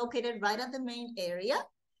 which is located right at the main area.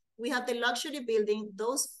 We have the luxury building.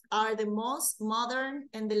 Those are the most modern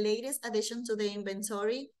and the latest addition to the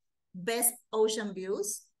inventory, best ocean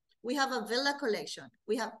views. We have a villa collection.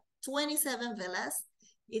 We have 27 villas.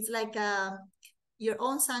 It's like your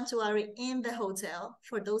own sanctuary in the hotel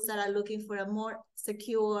for those that are looking for a more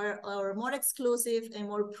secure or more exclusive and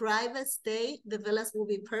more private stay. The villas will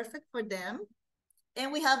be perfect for them.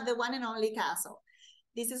 And we have the one and only castle.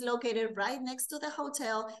 This is located right next to the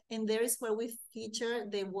hotel, and there is where we feature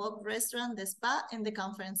the walk restaurant, the spa, and the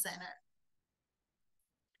conference center.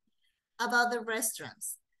 About the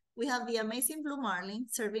restaurants, we have the amazing Blue Marlin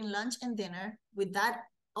serving lunch and dinner with that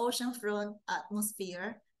oceanfront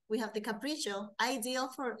atmosphere. We have the Capriccio, ideal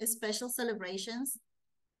for special celebrations,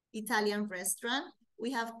 Italian restaurant.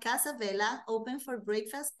 We have Casa Vela, open for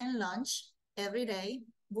breakfast and lunch every day.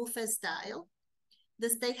 buffet style, the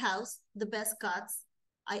steakhouse, the best cuts.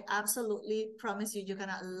 I absolutely promise you, you're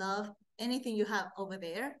gonna love anything you have over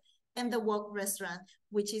there. And the Wok restaurant,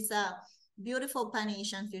 which is a beautiful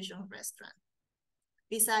Pan-Asian fusion restaurant.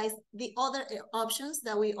 Besides the other options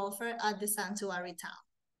that we offer at the Sanctuary Town.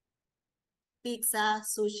 Pizza,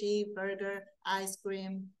 sushi, burger, ice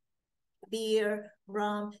cream, beer,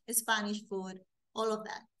 rum, Spanish food, all of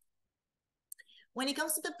that. When it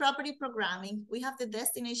comes to the property programming, we have the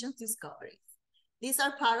Destinations Discoveries. These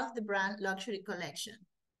are part of the brand luxury collection.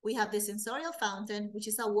 We have the Sensorial Fountain, which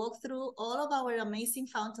is a walk through all of our amazing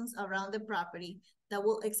fountains around the property that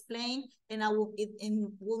will explain and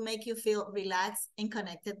will make you feel relaxed and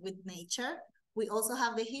connected with nature. We also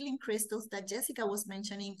have the healing crystals that Jessica was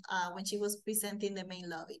mentioning when she was presenting the main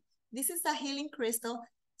lobby. This is a healing crystal,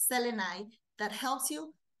 selenite, that helps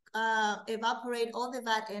you evaporate all the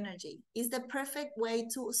bad energy. It's the perfect way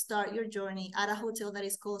to start your journey at a hotel that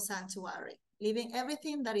is called Sanctuary, leaving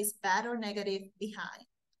everything that is bad or negative behind.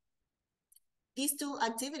 These two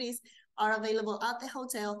activities are available at the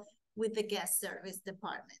hotel with the guest service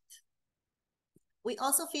department. We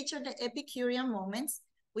also feature the Epicurean moments.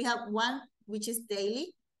 We have one which is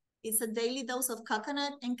daily. It's a daily dose of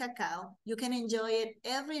coconut and cacao. You can enjoy it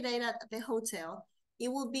every day at the hotel. It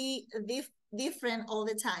will be different all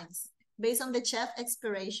the times based on the chef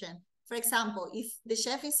inspiration. For example, if the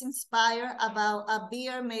chef is inspired about a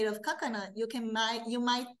beer made of coconut, you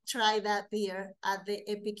might try that beer at the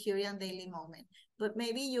Epicurean daily moment. But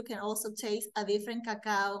maybe you can also taste a different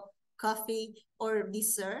cacao, coffee, or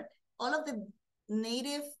dessert. All of the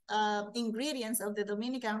native ingredients of the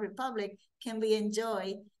Dominican Republic can be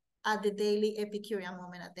enjoyed at the daily Epicurean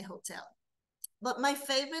moment at the hotel. But my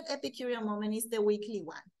favorite Epicurean moment is the weekly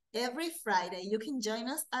one. Every Friday, you can join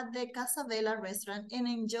us at the Casa Vela restaurant and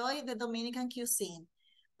enjoy the Dominican cuisine.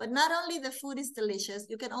 But not only the food is delicious,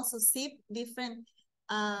 you can also sip different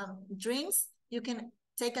drinks. You can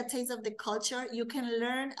take a taste of the culture. You can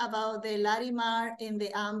learn about the Larimar and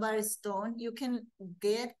the Amber stone. You can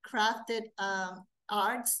get crafted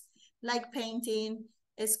arts like painting,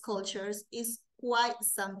 sculptures. Is quite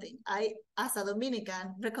something. I, as a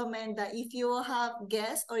Dominican, recommend that if you have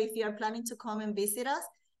guests or if you are planning to come and visit us,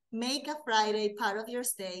 make a Friday part of your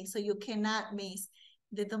stay so you cannot miss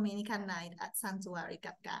the Dominican night at Sanctuary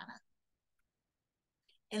Cap Cana.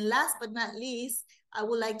 And last but not least, I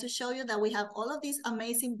would like to show you that we have all of these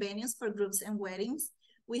amazing venues for groups and weddings.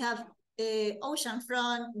 We have a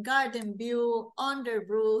oceanfront, garden view, under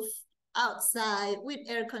roof, outside with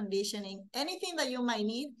air conditioning. Anything that you might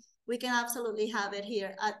need, we can absolutely have it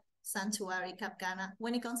here at Sanctuary Cap Cana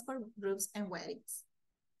when it comes for groups and weddings.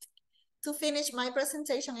 To finish my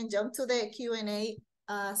presentation and jump to the Q&A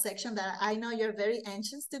section that I know you're very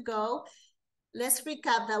anxious to go, let's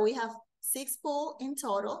recap that we have 6 pools in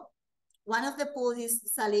total. One of the pools is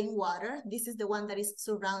saline water. This is the one that is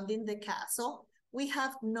surrounding the castle. We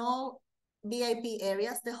have no VIP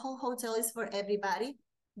areas. The whole hotel is for everybody.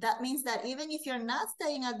 That means that even if you're not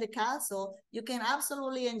staying at the castle, you can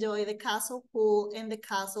absolutely enjoy the castle pool and the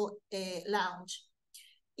castle lounge.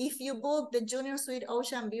 If you book the Junior Suite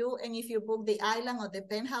Ocean View and if you book the island or the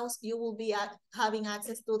penthouse, you will be having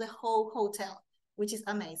access to the whole hotel, which is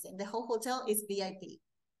amazing. The whole hotel is VIP.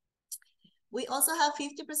 We also have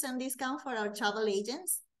 50% discount for our travel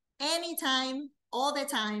agents. Anytime, all the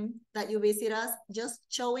time that you visit us, just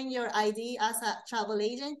showing your ID as a travel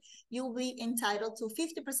agent, you'll be entitled to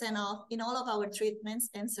 50% off in all of our treatments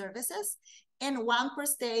and services. And 1 per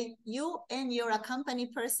stay, you and your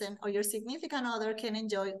accompanied person or your significant other can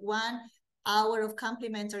enjoy 1 hour of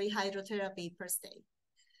complimentary hydrotherapy per stay.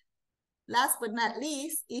 Last but not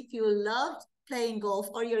least, if you love playing golf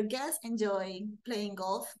or your guests enjoy playing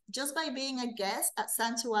golf, just by being a guest at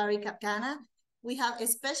Sanctuary Cap Cana, we have a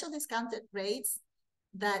special discounted rates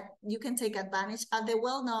that you can take advantage at the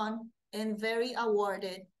well-known and very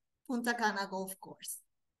awarded Punta Cana golf course.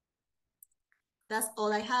 That's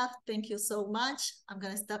all I have. Thank you so much. I'm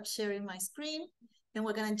gonna stop sharing my screen and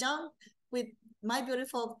we're gonna jump with my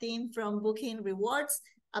beautiful team from Booking Rewards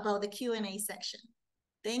about the Q&A section.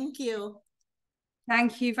 Thank you.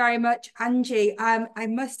 Thank you very much, Angie. I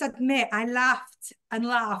must admit, I laughed and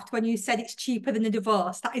laughed when you said it's cheaper than a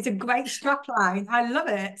divorce. That is a great strapline. I love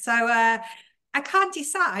it. So I can't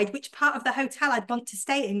decide which part of the hotel I'd want to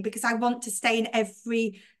stay in because I want to stay in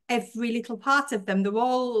every little part of them. They're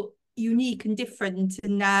all unique and different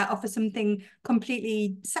and offer something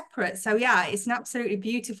completely separate. So yeah, it's an absolutely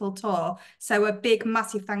beautiful tour. So a big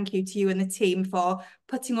massive thank you to you and the team for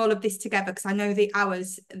putting all of this together, because I know the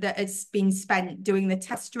hours that has been spent doing the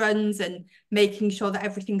test runs and making sure that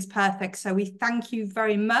everything's perfect. So we thank you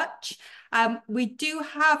very much. We do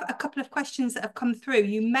have a couple of questions that have come through.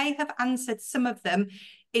 You may have answered some of them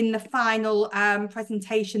in the final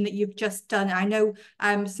presentation that you've just done. I know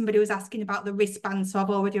somebody was asking about the wristband, so I've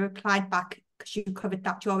already replied back because you covered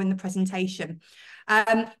that during the presentation.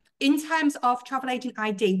 In terms of travel agent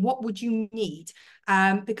ID, what would you need?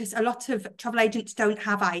 Because a lot of travel agents don't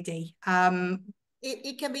have ID.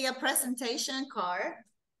 It can be a presentation card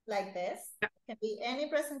like this. It can be any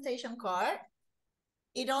presentation card.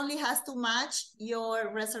 It only has to match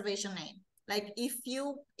your reservation name. Like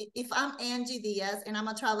if I'm Angie Diaz and I'm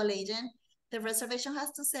a travel agent, the reservation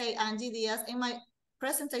has to say Angie Diaz and my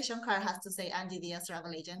presentation card has to say Angie Diaz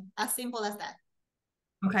travel agent. As simple as that.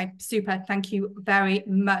 Okay, super. Thank you very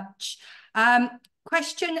much.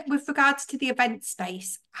 Question with regards to the event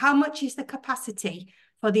space. How much is the capacity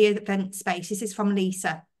for the event space? This is from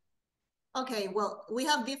Lisa. Okay, well, we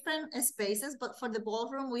have different spaces, but for the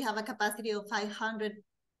ballroom, we have a capacity of 500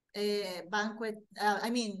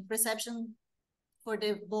 reception for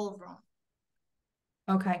the ballroom.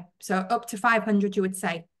 Okay, so up to 500, you would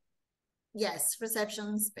say? Yes,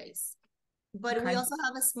 reception space. But okay. We also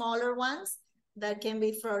have a smaller ones that can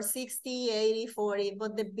be for 60, 80, 40,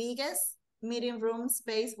 but the biggest meeting room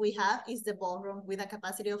space we have is the ballroom with a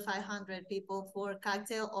capacity of 500 people for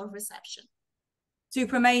cocktail or reception.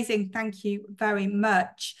 Super amazing. Thank you very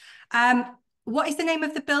much. What is the name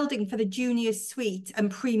of the building for the junior suite and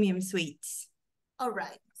premium suites? All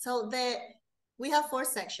right. So we have 4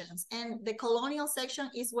 sections, and the colonial section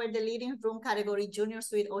is where the leading room category junior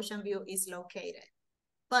suite Ocean View is located.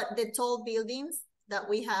 But the tall buildings that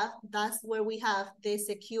we have, that's where we have the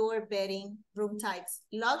secure bedding room types,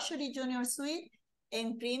 luxury junior suite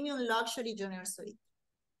and premium luxury junior suite.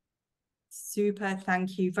 Super,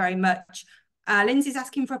 thank you very much. Lindsay's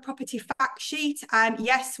asking for a property fact sheet.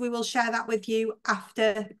 Yes, we will share that with you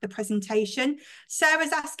after the presentation.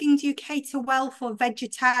 Sarah's asking, do you cater well for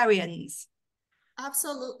vegetarians?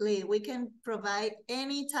 Absolutely. We can provide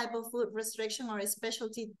any type of food restriction or a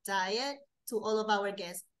specialty diet to all of our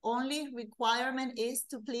guests. Only requirement is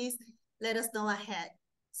to please let us know ahead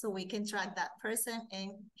so we can track that person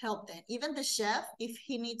and help them. Even the chef, if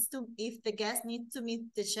the guest needs to meet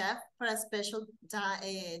the chef for a special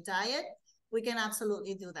diet, we can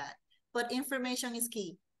absolutely do that. But information is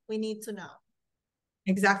key. We need to know.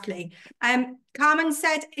 Exactly. Carmen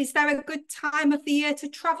said, is there a good time of the year to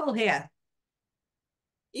travel here?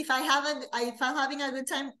 If I'm having a good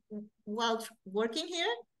time while working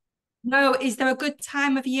here? No, is there a good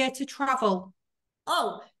time of year to travel?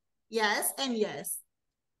 Oh, yes and yes.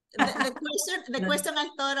 The question I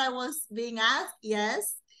thought I was being asked,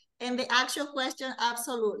 yes. And the actual question,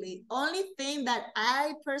 absolutely. Only thing that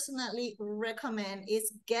I personally recommend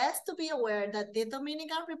is guests to be aware that the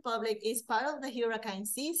Dominican Republic is part of the hurricane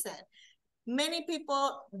season. Many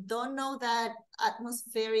people don't know that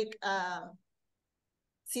atmospheric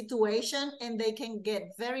situation, and they can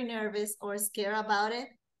get very nervous or scared about it.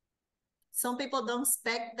 Some people don't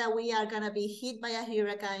expect that we are going to be hit by a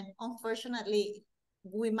hurricane. Unfortunately,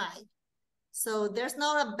 we might. So there's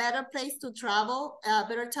not a better place to travel, a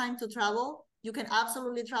better time to travel. You can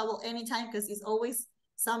absolutely travel anytime because it's always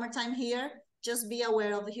summertime here. Just be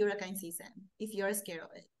aware of the hurricane season if you're scared of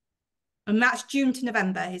it. And that's June to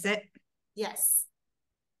November, is it? Yes.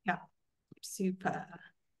 Yeah, super.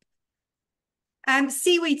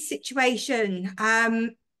 Seaweed situation.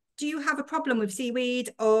 Do you have a problem with seaweed,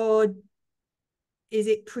 or is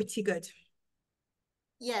it pretty good?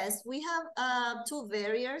 Yes, we have 2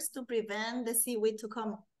 barriers to prevent the seaweed to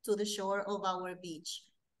come to the shore of our beach.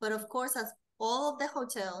 But of course, as all of the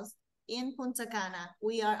hotels in Punta Cana,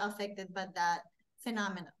 we are affected by that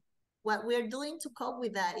phenomenon. What we're doing to cope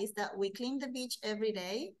with that is that we clean the beach every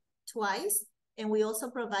day, twice, and we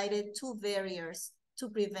also provided 2 barriers to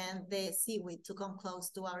prevent the seaweed to come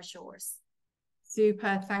close to our shores.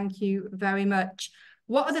 Super, thank you very much.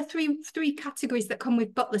 What are the three categories that come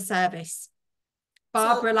with butler service?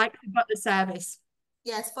 Barbara likes the butler service.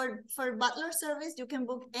 Yes, for butler service, you can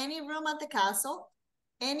book any room at the castle,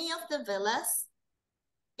 any of the villas,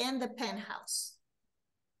 and the penthouse.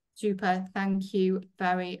 Super, thank you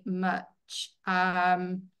very much.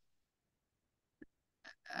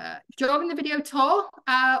 During the video tour,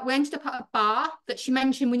 we ended up at a bar that she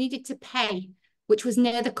mentioned we needed to pay, which was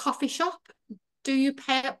near the coffee shop. Do you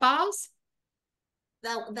pay at bars?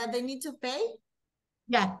 That they need to pay?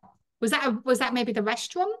 Yeah. Was that maybe the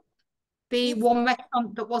restaurant? The one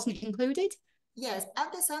restaurant that wasn't included? Yes,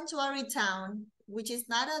 at the Sanctuary Town, which is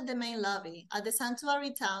not at the main lobby. At the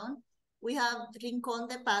Sanctuary Town, we have Rincón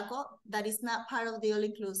de Paco that is not part of the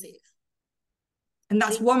all-inclusive. And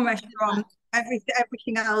that's one restaurant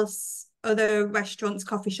Everything else, other restaurants,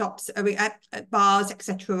 coffee shops, bars,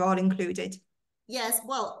 etc., are all included. Yes,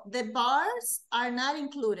 well, the bars are not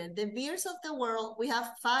included. The beers of the world, we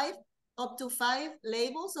have up to 5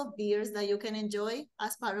 labels of beers that you can enjoy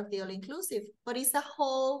as part of the all-inclusive, but it's a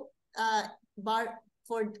whole bar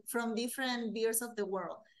from different beers of the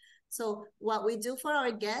world. So what we do for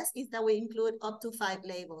our guests is that we include up to 5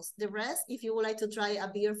 labels. The rest, if you would like to try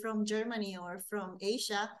a beer from Germany or from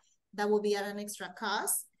Asia, that will be at an extra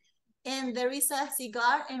cost. And there is a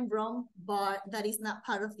cigar and rum bar that is not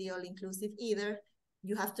part of the all-inclusive either.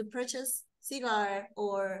 You have to purchase cigar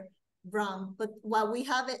or rum, but why we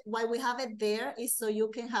have it there is so you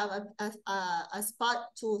can have a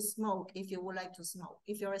spot to smoke if you would like to smoke,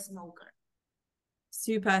 if you're a smoker.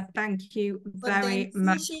 Super, thank you very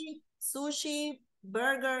much. Sushi,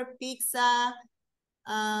 burger, pizza,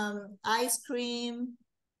 ice cream,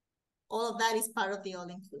 all of that is part of the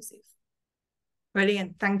all-inclusive.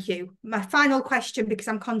 Brilliant, thank you. My final question, because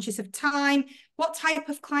I'm conscious of time, what type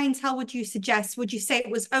of clientele would you suggest? Would you say it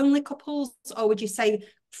was only couples, or would you say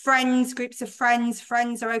friends, groups of friends?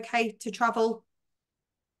 Friends are okay to travel?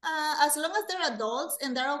 As long as they're adults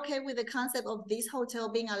and they're okay with the concept of this hotel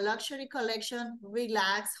being a luxury collection,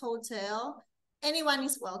 relaxed hotel, anyone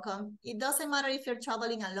is welcome. It doesn't matter if you're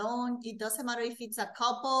traveling alone. It doesn't matter if it's a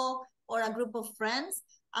couple or a group of friends.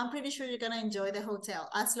 I'm pretty sure you're going to enjoy the hotel.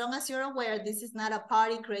 As long as you're aware, this is not a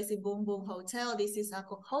party, crazy, boom, boom hotel. This is a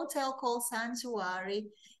hotel called Sanctuary,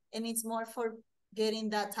 and it's more for getting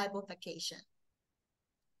that type of vacation.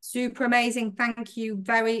 Super amazing. Thank you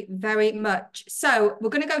very, very much. So we're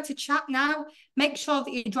going to go to chat now. Make sure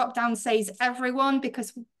that you drop down says everyone,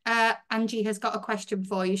 because Angie has got a question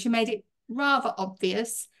for you. She made it rather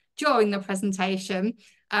obvious during the presentation.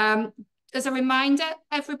 As a reminder,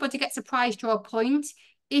 everybody gets a prize draw point.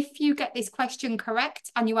 If you get this question correct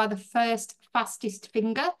and you are the first fastest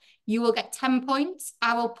finger, you will get 10 points.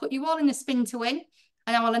 I will put you all in a spin to win,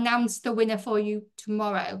 and I will announce the winner for you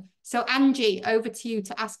tomorrow. So Angie, over to you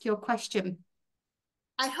to ask your question.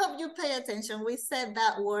 I hope you pay attention. We said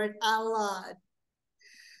that word a lot.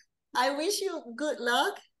 I wish you good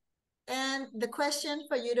luck. And the question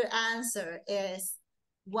for you to answer is,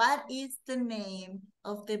 what is the name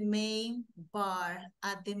of the main bar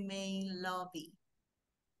at the main lobby?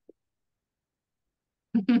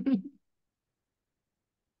 I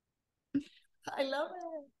love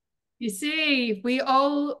it. You see, we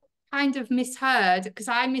all kind of misheard, because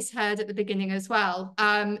I misheard at the beginning as well.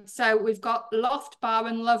 So we've got Loft Bar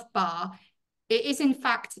and Love Bar. It is in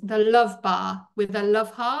fact the Love Bar with a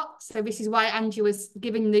love heart. So this is why Angie was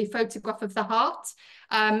giving the photograph of the heart.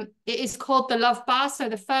 It is called the Love Bar. So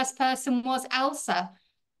the first person was Elsa.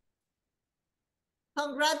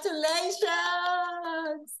 Congratulations.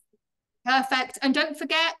 Perfect. And don't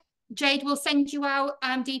forget, Jade will send you out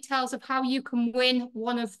details of how you can win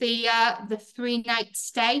one of the 3-night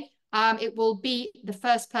stay. It will be the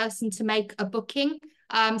first person to make a booking.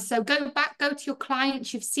 So go to your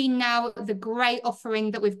clients. You've seen now the great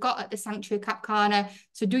offering that we've got at the Sanctuary Cap Cana.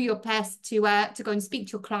 So do your best to go and speak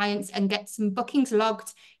to your clients and get some bookings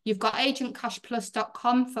logged. You've got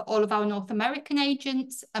agentcashplus.com for all of our North American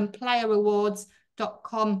agents, and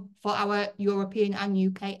playerrewards.com for our European and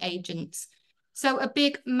UK agents. So a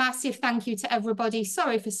big, massive thank you to everybody.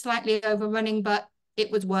 Sorry for slightly overrunning, but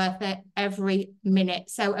it was worth it every minute.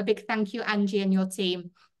 So a big thank you, Angie, and your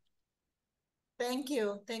team. Thank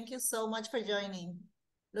you. Thank you so much for joining.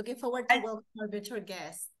 Looking forward to welcome our virtual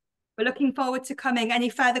guests. We're looking forward to coming. Any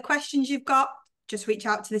further questions you've got, just reach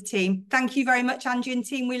out to the team. Thank you very much, Angie and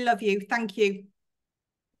team. We love you. Thank you.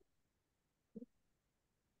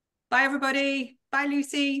 Bye, everybody. Bye,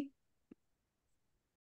 Lucy.